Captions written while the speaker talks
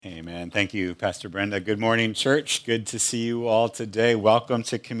Amen. Thank you, Pastor Brenda. Good morning, church. Good to see you all today. Welcome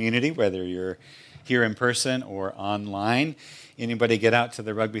to Community, whether you're here in person or online. Anybody get out to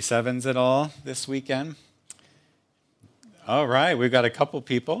the Rugby Sevens at all this weekend? All right, we've got a couple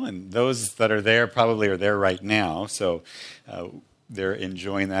people, and those that are there probably are there right now, so they're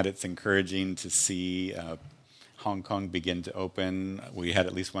enjoying that. It's encouraging to see Hong Kong begin to open. We had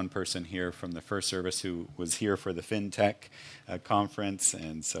at least one person here from the first service who was here for the FinTech conference,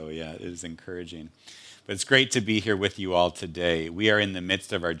 and so yeah, it is encouraging. But it's great to be here with you all today. We are in the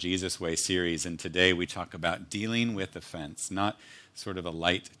midst of our Jesus Way series, and today we talk about dealing with offense, not sort of a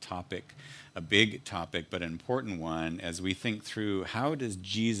light topic, a big topic, but an important one as we think through how does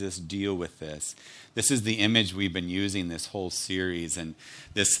Jesus deal with this. This is the image we've been using this whole series, and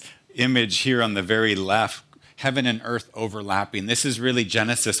this image here on the very left, heaven and earth overlapping. This is really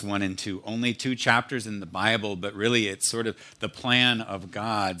Genesis 1 and 2, only 2 chapters in the Bible, but really it's sort of the plan of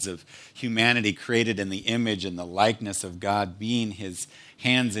God's, of humanity created in the image and the likeness of God, being his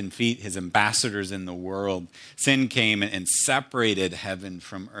hands and feet, his ambassadors in the world. Sin came and separated heaven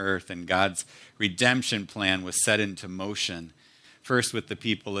from earth, and God's redemption plan was set into motion, first with the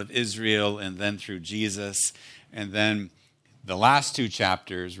people of Israel, and then through Jesus, and then the last 2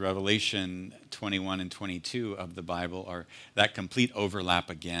 chapters, Revelation 21 and 22 of the Bible, are that complete overlap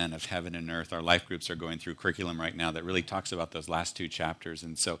again of heaven and earth. Our life groups are going through curriculum right now that really talks about those last 2 chapters.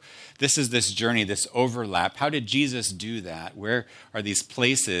 And so this is this journey, this overlap. How did Jesus do that? Where are these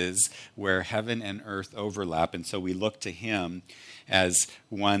places where heaven and earth overlap? And so we look to him as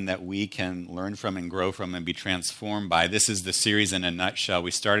one that we can learn from and grow from and be transformed by. This is the series in a nutshell.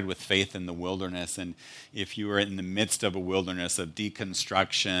 We started with faith in the wilderness, and if you are in the midst of a wilderness of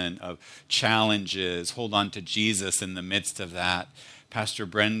deconstruction, of challenges, hold on to Jesus in the midst of that. Pastor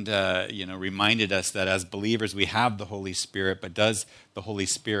Brenda, reminded us that as believers we have the Holy Spirit, but does the Holy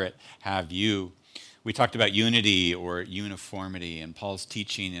Spirit have you? We talked about unity or uniformity, and Paul's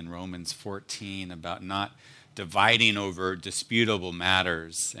teaching in Romans 14 about not dividing over disputable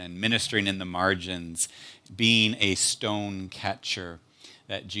matters and ministering in the margins, being a stone catcher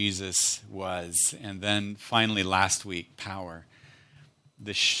that Jesus was. And then finally last week, power.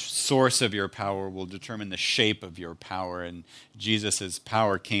 The source of your power will determine the shape of your power. And Jesus'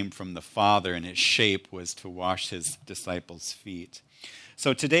 power came from the Father, and his shape was to wash his disciples' feet.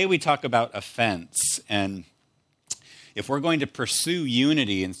 So today we talk about offense. And if we're going to pursue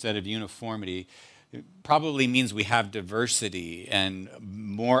unity instead of uniformity, it probably means we have diversity and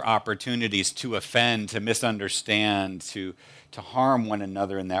more opportunities to offend, to misunderstand, to harm one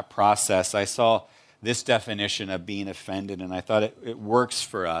another in that process. I saw this definition of being offended, and I thought it works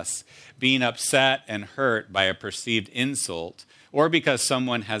for us. Being upset and hurt by a perceived insult, or because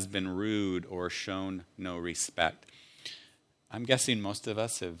someone has been rude or shown no respect. I'm guessing most of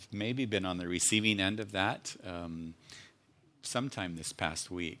us have maybe been on the receiving end of that sometime this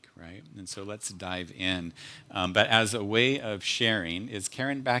past week, right? And so let's dive in. But as a way of sharing, is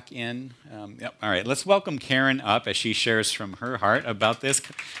Karen back in? Yep. All right, let's welcome Karen up as she shares from her heart about this.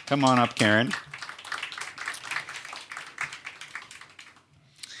 Come on up, Karen.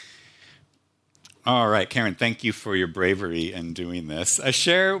 All right, Karen, thank you for your bravery in doing this.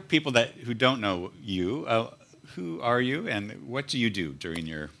 Share people who don't know you. Who are you and what do you do during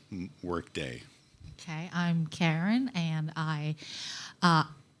your work day? Okay, I'm Karen, and I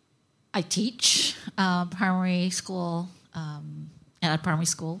teach primary school at a primary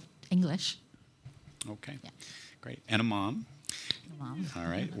school English. Okay, yeah. Great, and a mom. All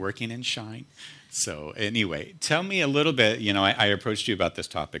right, working in Shine. So anyway, tell me a little bit. I approached you about this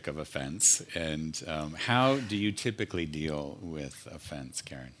topic of offense, and how do you typically deal with offense,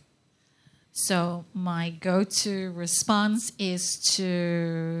 Karen? So my go-to response is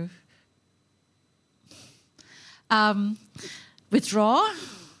to withdraw,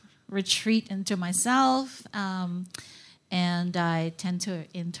 retreat into myself, and I tend to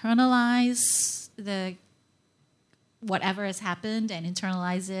internalize whatever has happened and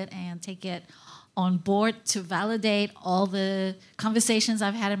internalize it and take it on board to validate all the conversations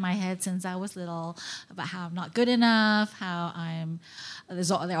I've had in my head since I was little about how I'm not good enough, how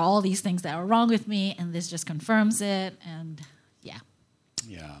there are all these things that are wrong with me, and this just confirms it, and yeah.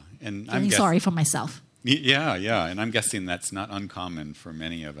 Yeah, and I'm sorry for myself. Yeah, and I'm guessing that's not uncommon for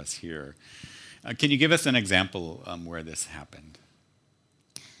many of us here. Can you give us an example where this happened?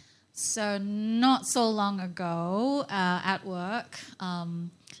 So not so long ago at work,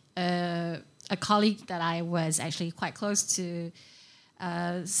 a colleague that I was actually quite close to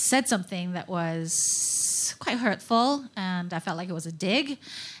said something that was quite hurtful, and I felt like it was a dig.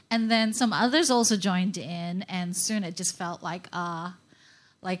 And then some others also joined in, and soon it just felt like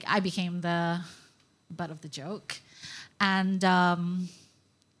like I became the butt of the joke. And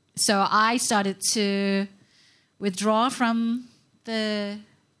so I started to withdraw from the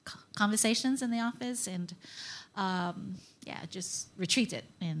conversations in the office and, just retreated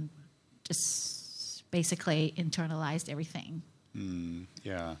and just basically internalized everything.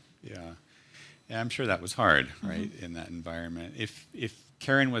 Yeah. I'm sure that was hard, right, in that environment. If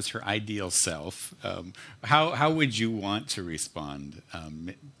Karen was her ideal self, how would you want to respond,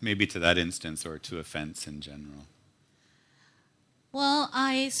 maybe to that instance or to offense in general? Well,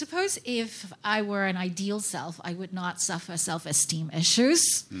 I suppose if I were an ideal self, I would not suffer self-esteem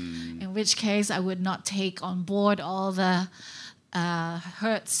issues, in which case I would not take on board all the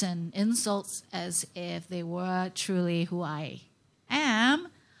hurts and insults as if they were truly who I am.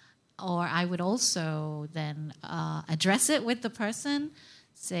 Or I would also then address it with the person,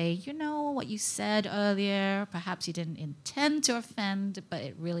 say, what you said earlier, perhaps you didn't intend to offend, but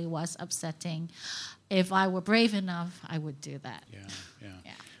it really was upsetting. If I were brave enough, I would do that. Yeah.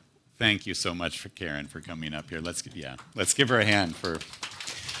 Thank you so much, Karen, for coming up here. Let's give her a hand for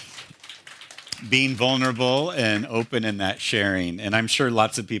being vulnerable and open in that sharing. And I'm sure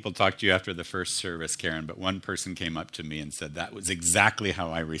lots of people talked to you after the first service, Karen, but one person came up to me and said that was exactly how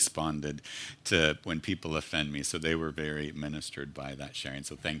I responded to when people offend me. So they were very ministered by that sharing.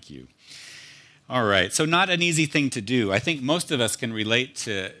 So thank you. All right. So not an easy thing to do. I think most of us can relate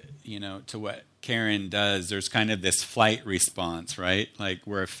to what Karen does. There's kind of this flight response, right? Like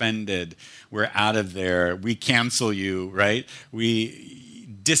we're offended, we're out of there, we cancel you, right? We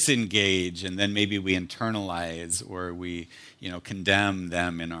disengage, and then maybe we internalize or we condemn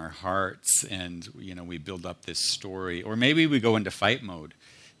them in our hearts, and we build up this story. Or maybe we go into fight mode.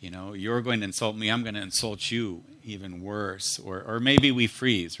 You're going to insult me, I'm going to insult you, even worse. Or maybe we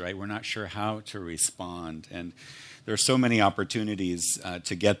freeze, right? We're not sure how to respond. And there are so many opportunities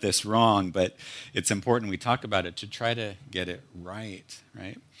to get this wrong, but it's important we talk about it to try to get it right?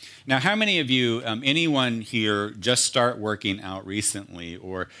 Now, how many of you, anyone here, just start working out recently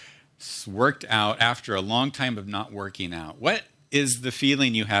or worked out after a long time of not working out? What is the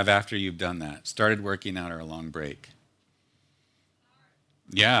feeling you have after you've done that? Started working out or a long break?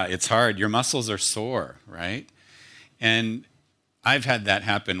 Yeah, it's hard. Your muscles are sore, right? And I've had that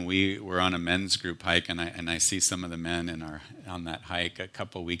happen. We were on a men's group hike, and I see some of the men on that hike a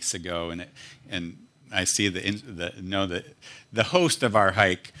couple weeks ago, and I see the host of our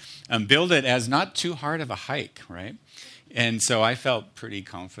hike billed it as not too hard of a hike, right? And so I felt pretty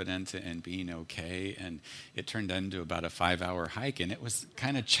confident in being okay, and it turned into about a 5-hour hike, and it was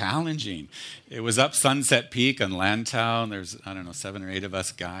kind of challenging. It was up Sunset Peak on Lantau, and there's 7 or 8 of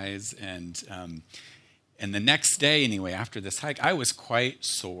us guys, and the next day, anyway, after this hike, I was quite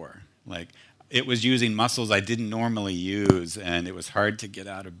sore. Like, it was using muscles I didn't normally use, and it was hard to get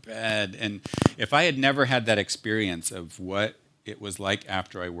out of bed. And if I had never had that experience of what it was like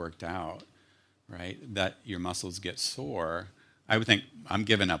after I worked out, right, that your muscles get sore, I would think, I'm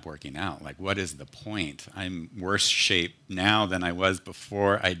giving up working out. Like, what is the point? I'm worse shape now than I was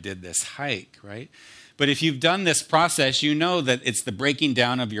before I did this hike, right? But if you've done this process, you know that it's the breaking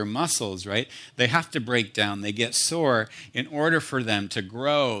down of your muscles, right? They have to break down. They get sore in order for them to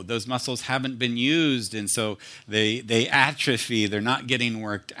grow. Those muscles haven't been used, and so they atrophy. They're not getting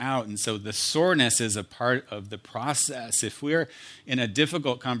worked out. And so the soreness is a part of the process. If we're in a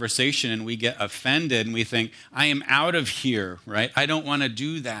difficult conversation and we get offended and we think, I am out of here, right? I don't want to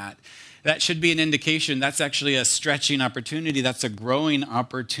do that. That should be an indication that's actually a stretching opportunity. That's a growing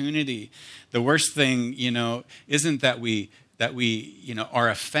opportunity. The worst thing, isn't that we are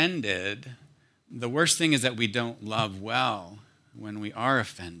offended. The worst thing is that we don't love well when we are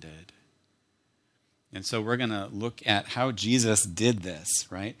offended. And so we're going to look at how Jesus did this,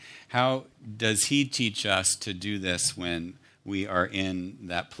 right? How does he teach us to do this when we are in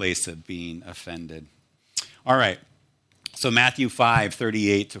that place of being offended? All right. So Matthew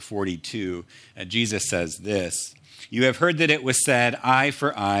 5:38-42, Jesus says this, "You have heard that it was said, eye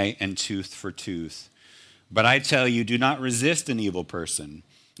for eye and tooth for tooth. But I tell you, do not resist an evil person.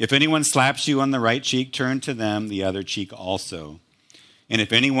 If anyone slaps you on the right cheek, turn to them the other cheek also. And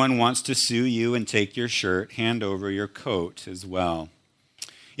if anyone wants to sue you and take your shirt, hand over your coat as well.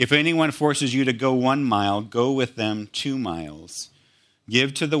 If anyone forces you to go 1 mile, go with them 2 miles.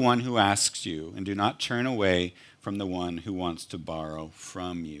 Give to the one who asks you, and do not turn away from the one who wants to borrow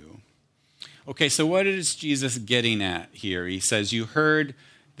from you." Okay, so what is Jesus getting at here? He says, you heard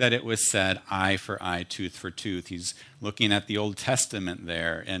that it was said, eye for eye, tooth for tooth. He's looking at the Old Testament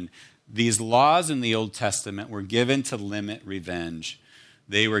there. And these laws in the Old Testament were given to limit revenge.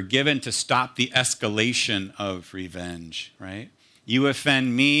 They were given to stop the escalation of revenge, right? You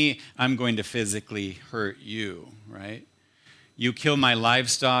offend me, I'm going to physically hurt you, right? You kill my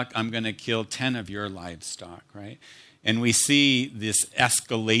livestock, I'm going to kill 10 of your livestock, right? And we see this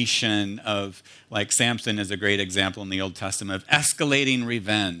escalation of, like Samson is a great example in the Old Testament, of escalating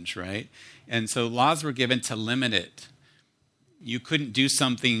revenge, right? And so laws were given to limit it. You couldn't do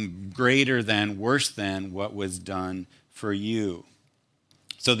something greater than, worse than what was done for you.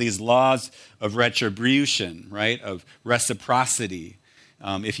 So these laws of retribution, right, of reciprocity,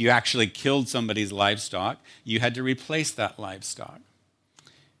 if you actually killed somebody's livestock, you had to replace that livestock.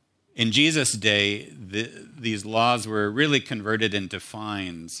 In Jesus' day, these laws were really converted into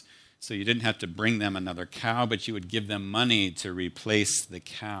fines. So you didn't have to bring them another cow, but you would give them money to replace the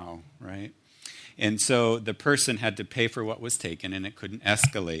cow, right? And so the person had to pay for what was taken, and it couldn't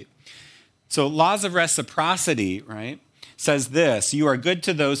escalate. So laws of reciprocity, right, says this: you are good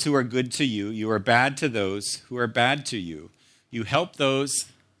to those who are good to you. You are bad to those who are bad to you. You help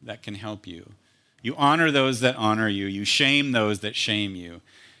those that can help you. You honor those that honor you. You shame those that shame you.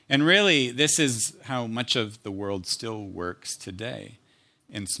 And really, this is how much of the world still works today,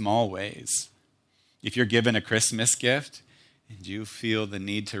 in small ways. If you're given a Christmas gift, do you feel the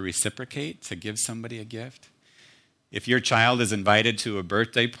need to reciprocate, to give somebody a gift? If your child is invited to a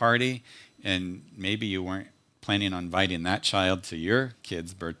birthday party, and maybe you weren't planning on inviting that child to your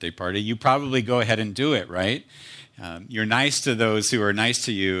kid's birthday party, you probably go ahead and do it, right? You're nice to those who are nice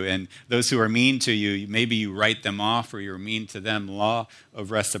to you, and those who are mean to you, maybe you write them off or you're mean to them. Law of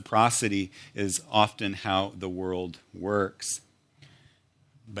reciprocity is often how the world works.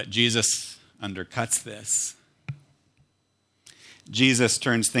 But Jesus undercuts this. Jesus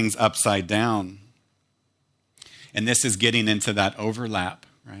turns things upside down. And this is getting into that overlap,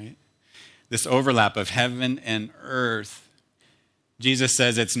 right? This overlap of heaven and earth. Jesus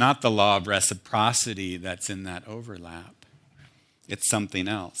says it's not the law of reciprocity that's in that overlap. It's something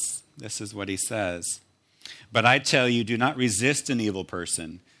else. This is what he says. But I tell you, do not resist an evil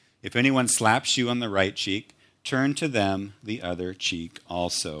person. If anyone slaps you on the right cheek, turn to them the other cheek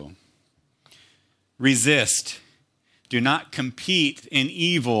also. Resist. Do not compete in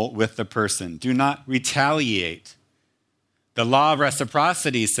evil with the person. Do not retaliate. The law of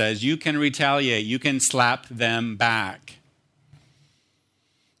reciprocity says you can retaliate. You can slap them back.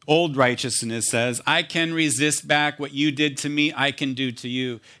 Old righteousness says, I can resist back what you did to me, I can do to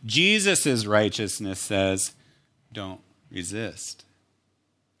you. Jesus' righteousness says, don't resist.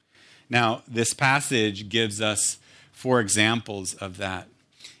 Now, this passage gives us 4 examples of that.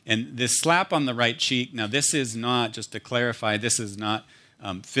 And this slap on the right cheek, now this is not, just to clarify, this is not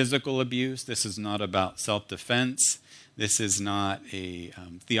physical abuse. This is not about self-defense. This is not a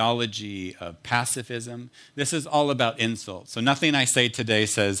theology of pacifism. This is all about insult. So nothing I say today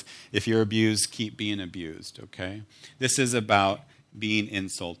says, if you're abused, keep being abused, okay? This is about being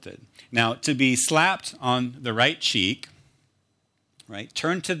insulted. Now, to be slapped on the right cheek, right,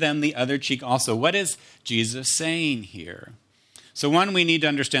 turn to them the other cheek also. What is Jesus saying here? So one, we need to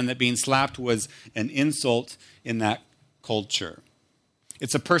understand that being slapped was an insult in that culture.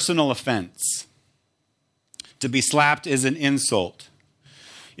 It's a personal offense. To be slapped is an insult.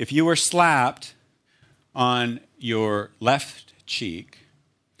 If you were slapped on your left cheek,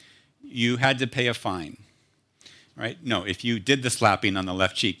 you had to pay a fine, right? No, if you did the slapping on the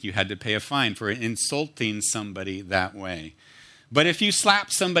left cheek, you had to pay a fine for insulting somebody that way. But if you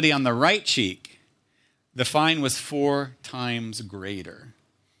slapped somebody on the right cheek, the fine was 4 times greater.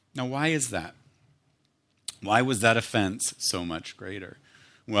 Now, why is that? Why was that offense so much greater?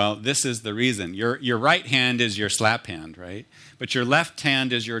 Well, this is the reason. Your right hand is your slap hand, right? But your left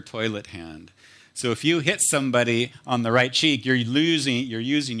hand is your toilet hand. So if you hit somebody on the right cheek, you're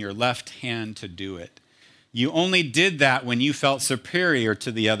using your left hand to do it. You only did that when you felt superior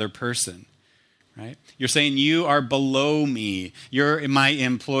to the other person, right? You're saying, you are below me. You're my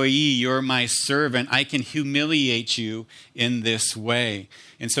employee. You're my servant. I can humiliate you in this way.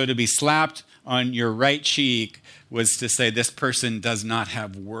 And so to be slapped on your right cheek was to say this person does not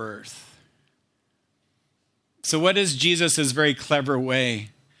have worth. So what is Jesus' very clever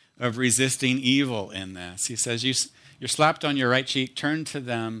way of resisting evil in this? He says, you're slapped on your right cheek, turn to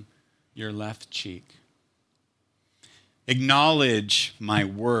them your left cheek. Acknowledge my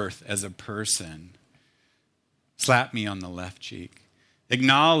worth as a person. Slap me on the left cheek.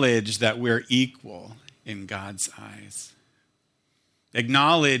 Acknowledge that we're equal in God's eyes.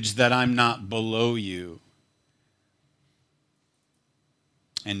 Acknowledge that I'm not below you.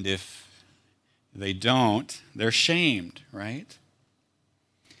 And if they don't, they're shamed, right?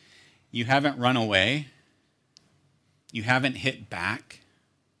 You haven't run away. You haven't hit back.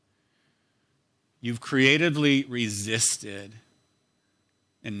 You've creatively resisted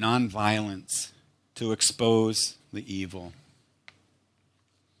and nonviolence to expose the evil.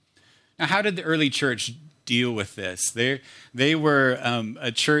 Now, how did the early church deal with this? They were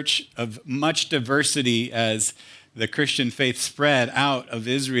a church of much diversity as the Christian faith spread out of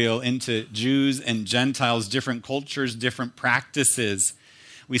Israel into Jews and Gentiles, different cultures, different practices.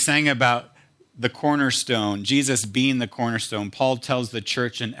 We sang about the cornerstone, Jesus being the cornerstone. Paul tells the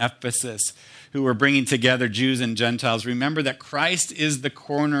church in Ephesus, who were bringing together Jews and Gentiles, remember that Christ is the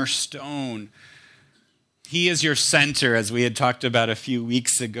cornerstone. He is your center, as we had talked about a few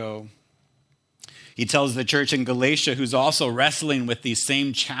weeks ago. He tells the church in Galatia, who's also wrestling with these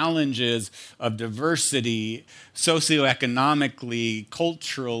same challenges of diversity, socioeconomically,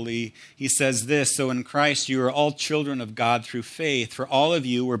 culturally. He says this, so in Christ you are all children of God through faith. For all of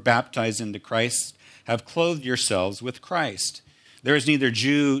you were baptized into Christ, have clothed yourselves with Christ. There is neither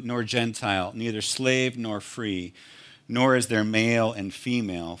Jew nor Gentile, neither slave nor free, nor is there male and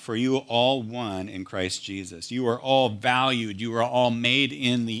female, for you are all one in Christ Jesus. You are all valued. You are all made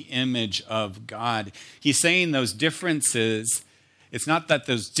in the image of God. He's saying those differences, it's not that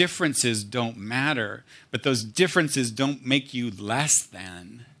those differences don't matter, but those differences don't make you less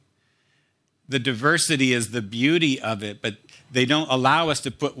than. The diversity is the beauty of it, but they don't allow us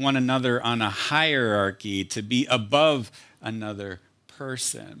to put one another on a hierarchy, to be above another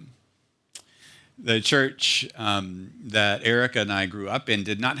person. The church that Erica and I grew up in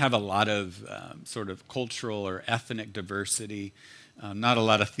did not have a lot of sort of cultural or ethnic diversity, not a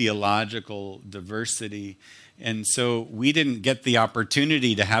lot of theological diversity. And so we didn't get the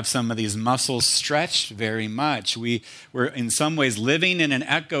opportunity to have some of these muscles stretched very much. We were in some ways living in an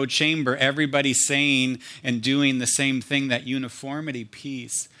echo chamber, everybody saying and doing the same thing, that uniformity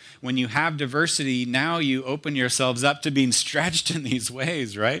piece. When you have diversity, now you open yourselves up to being stretched in these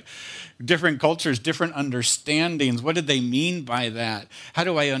ways, right? Different cultures, different understandings. What did they mean by that? How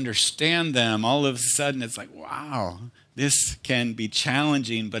do I understand them? All of a sudden, it's like, wow, this can be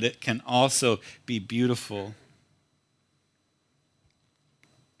challenging, but it can also be beautiful.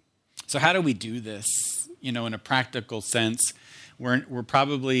 So how do we do this, in a practical sense? We're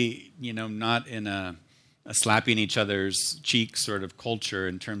probably, not in a slapping each other's cheeks sort of culture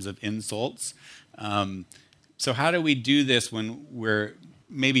in terms of insults. So how do we do this when we're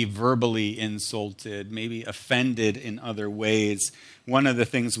maybe verbally insulted, maybe offended in other ways? One of the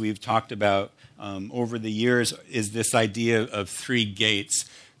things we've talked about over the years is this idea of three gates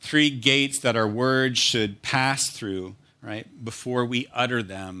that our words should pass through, right, before we utter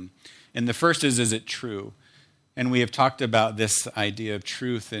them. And the first is it true? And we have talked about this idea of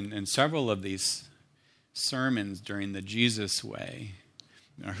truth in several of these sermons during the Jesus Way.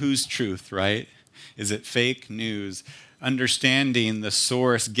 Whose truth, right? Is it fake news? Understanding the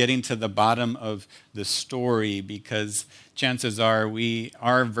source, getting to the bottom of the story, because chances are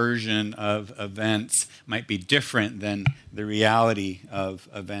our version of events might be different than the reality of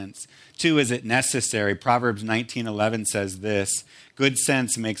events. 2, is it necessary? Proverbs 19:11 says this, good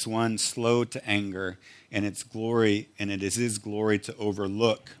sense makes one slow to anger, and it is his glory to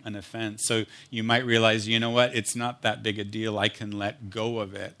overlook an offense. So you might realize, it's not that big a deal. I can let go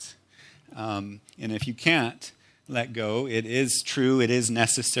of it. And if you can't let go, it is true, it is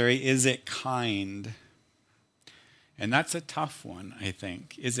necessary. Is it kind? And that's a tough one, I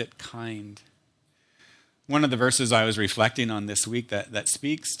think. Is it kind? One of the verses I was reflecting on this week that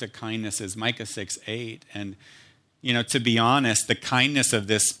speaks to kindness is Micah 6:8. And, to be honest, the kindness of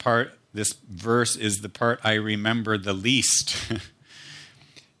this verse is the part I remember the least.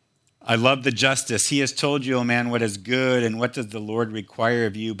 I love the justice. He has told you, O man, what is good, and what does the Lord require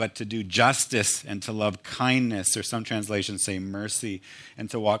of you but to do justice and to love kindness, or some translations say mercy, and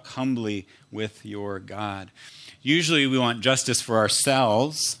to walk humbly with your God. Usually we want justice for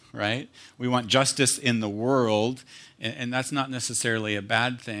ourselves, right? We want justice in the world, and that's not necessarily a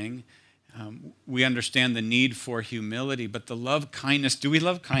bad thing. We understand the need for humility, but to love kindness, do we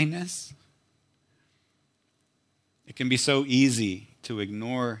love kindness? It can be so easy to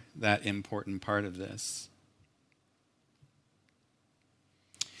ignore that important part of this.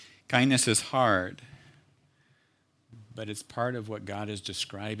 Kindness is hard, but it's part of what God is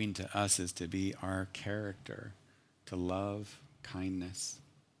describing to us is to be our character, to love kindness.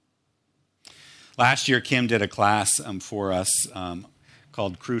 Last year, Kim did a class for us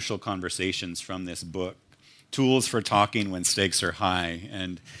called Crucial Conversations from this book, Tools for Talking When Stakes Are High.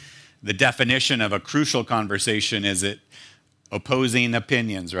 And the definition of a crucial conversation is it opposing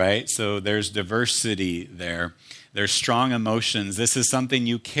opinions, right? So there's diversity there. There's strong emotions. This is something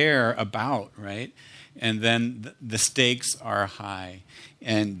you care about, right? and then the stakes are high.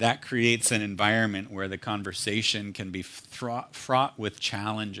 And that creates an environment where the conversation can be fraught with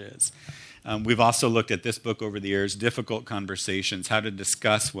challenges. We've also looked at this book over the years, Difficult Conversations, how to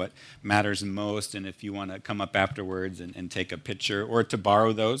discuss what matters most. And if you want to come up afterwards and take a picture or to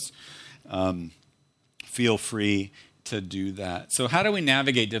borrow those, feel free to do that. So how do we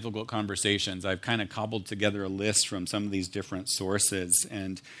navigate difficult conversations? I've kind of cobbled together a list from some of these different sources,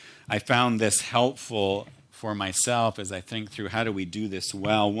 and I found this helpful for myself as I think through how do we do this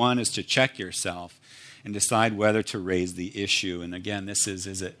well. One is to check yourself and decide whether to raise the issue. And again, this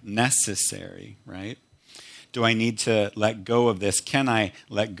is it necessary, right? Do I need to let go of this? Can I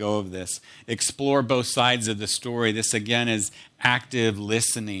let go of this? Explore both sides of the story. This again is active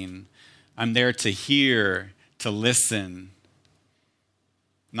listening. I'm there to hear, to listen,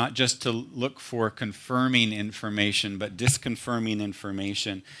 not just to look for confirming information, but disconfirming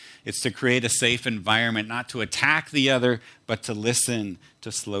information. It's to create a safe environment, not to attack the other, but to listen,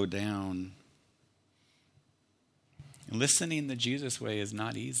 to slow down. And listening the Jesus way is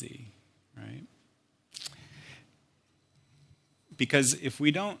not easy, right? Because if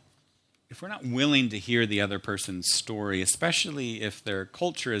we're not willing to hear the other person's story, especially if their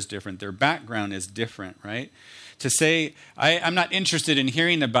culture is different, their background is different, right? To say, I'm not interested in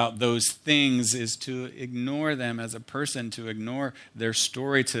hearing about those things is to ignore them as a person, to ignore their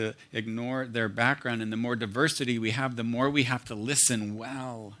story, to ignore their background. And the more diversity we have, the more we have to listen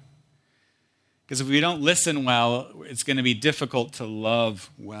well. Because if we don't listen well, it's going to be difficult to love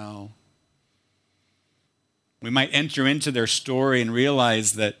well. We might enter into their story and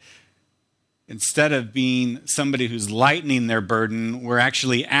realize that instead of being somebody who's lightening their burden, we're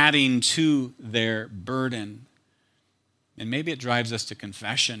actually adding to their burden. And maybe it drives us to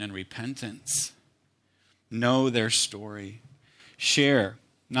confession and repentance. Know their story. Share,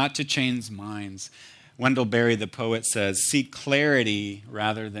 not to change minds. Wendell Berry, the poet, says, seek clarity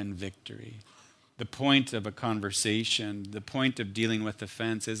rather than victory. The point of a conversation, the point of dealing with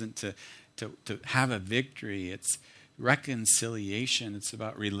offense isn't to have a victory. It's reconciliation. It's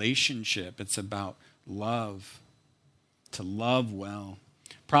about relationship. It's about love. To love well.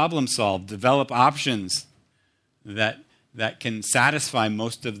 Problem solve. Develop options that can satisfy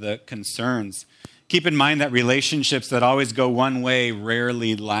most of the concerns. Keep in mind that relationships that always go one way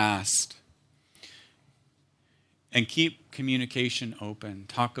rarely last. And keep communication open.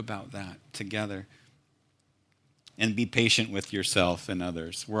 Talk about that together. And be patient with yourself and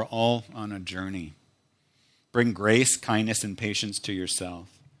others. We're all on a journey. Bring grace, kindness, and patience to yourself.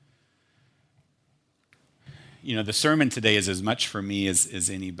 You know, the sermon today is as much for me as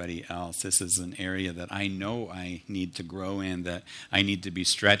anybody else. This is an area that I know I need to grow in, that I need to be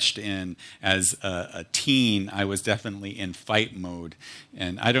stretched in. As a teen, I was definitely in fight mode.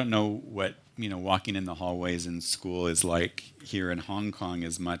 And I don't know what, walking in the hallways in school is like here in Hong Kong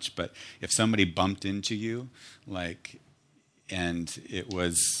as much, but if somebody bumped into you, and it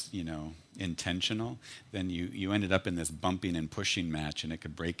was, intentional, then you ended up in this bumping and pushing match, and it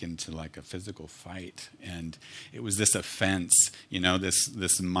could break into like a physical fight. And it was this offense,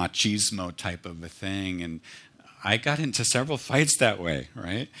 this machismo type of a thing. And I got into several fights that way,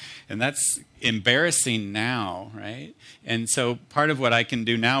 right? And that's embarrassing now, right? And so part of what I can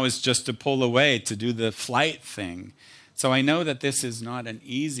do now is just to pull away, to do the flight thing. So I know that this is not an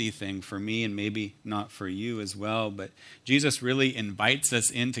easy thing for me, and maybe not for you as well, but Jesus really invites us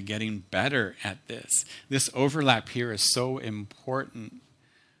into getting better at this. This overlap here is so important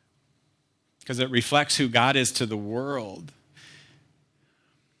because it reflects who God is to the world.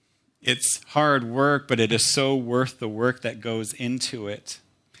 It's hard work, but it is so worth the work that goes into it.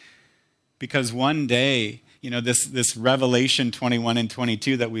 Because one day, this Revelation 21 and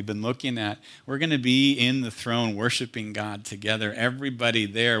 22 that we've been looking at, we're going to be in the throne worshiping God together. Everybody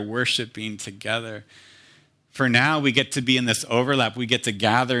there worshiping together. For now, we get to be in this overlap. We get to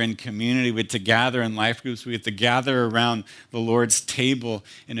gather in community. We get to gather in life groups. We get to gather around the Lord's table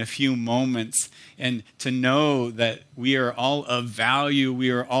in a few moments. And to know that we are all of value, we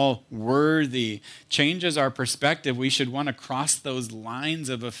are all worthy, changes our perspective. We should want to cross those lines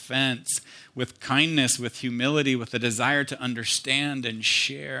of offense with kindness, with humility, with a desire to understand and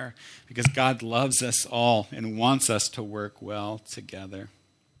share, because God loves us all and wants us to work well together.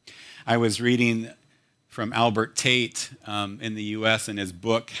 I was reading from Albert Tate in the U.S. in his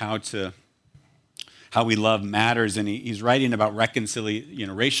book, How We Love Matters, and he's writing about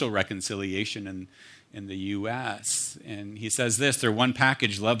racial reconciliation in the U.S. And he says this, they're one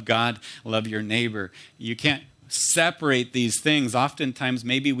package: love God, love your neighbor. You can't separate these things. Oftentimes,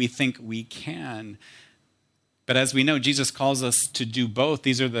 maybe we think we can, But as we know, Jesus calls us to do both.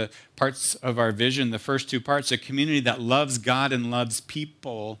 These are the parts of our vision, the first two parts, a community that loves God and loves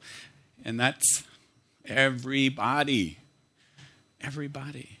people. And that's everybody.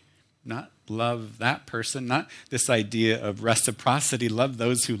 Everybody. Not love that person, not this idea of reciprocity, love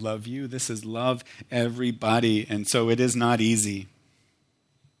those who love you. This is love everybody. And so it is not easy.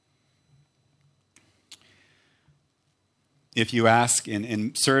 If you ask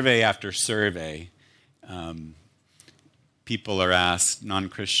in survey after survey, people are asked,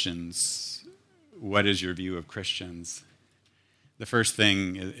 non-Christians, what is your view of Christians? The first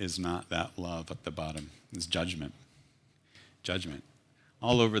thing is not that love at the bottom. It's judgment. Judgment.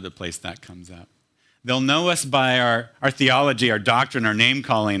 All over the place that comes up. They'll know us by our theology, our doctrine, our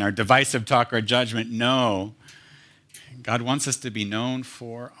name-calling, our divisive talk, our judgment. No. God wants us to be known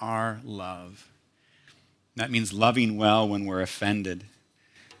for our love. That means loving well when we're offended.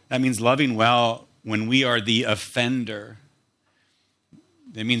 That means loving well when we are the offender.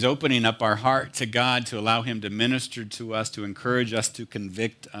 It means opening up our heart to God to allow him to minister to us, to encourage us, to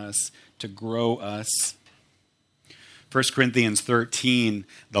convict us, to grow us. 1 Corinthians 13,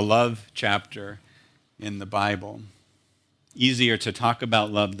 the love chapter in the Bible. Easier to talk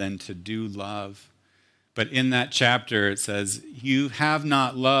about love than to do love. But in that chapter it says, you have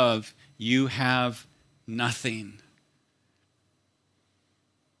not love, you have nothing.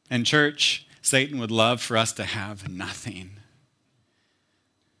 And church, Satan would love for us to have nothing.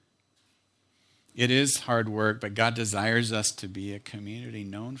 It is hard work, but God desires us to be a community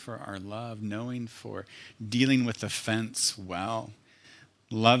known for our love, knowing for dealing with offense well,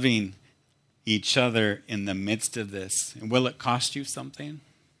 loving each other in the midst of this. And will it cost you something?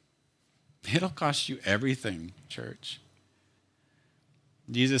 It'll cost you everything, church.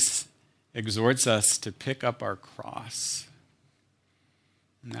 Jesus exhorts us to pick up our cross.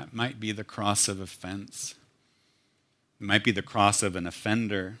 And that might be the cross of offense. It might be the cross of an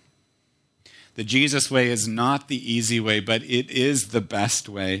offender. The Jesus way is not the easy way, but it is the best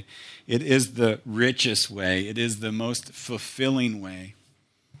way. It is the richest way. It is the most fulfilling way.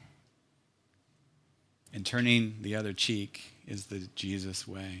 And turning the other cheek is the Jesus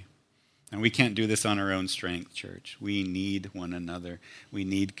way. And we can't do this on our own strength, church. We need one another. We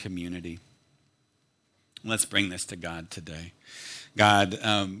need community. Let's bring this to God today. God,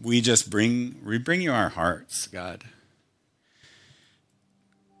 we bring you our hearts, God.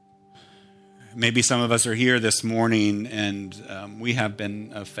 Maybe some of us are here this morning and we have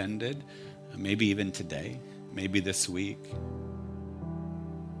been offended, maybe even today, maybe this week.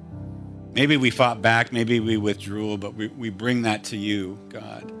 Maybe we fought back, maybe we withdrew, but we bring that to you,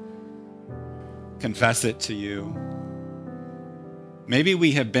 God. Confess it to you. Maybe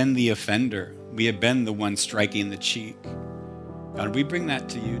we have been the offender. We have been the one striking the cheek. God, we bring that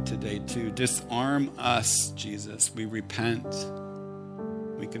to you today too. Disarm us, Jesus. We repent.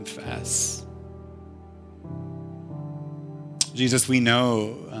 We confess. Jesus, we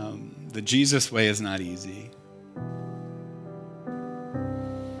know the Jesus way is not easy.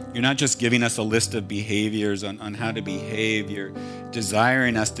 You're not just giving us a list of behaviors on how to behave. You're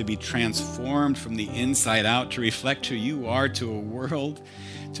desiring us to be transformed from the inside out, to reflect who you are to a world,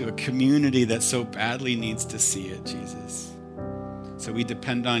 to a community that so badly needs to see it, Jesus. So we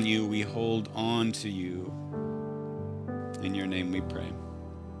depend on you. We hold on to you. In your name we pray.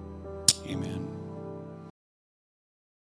 Amen.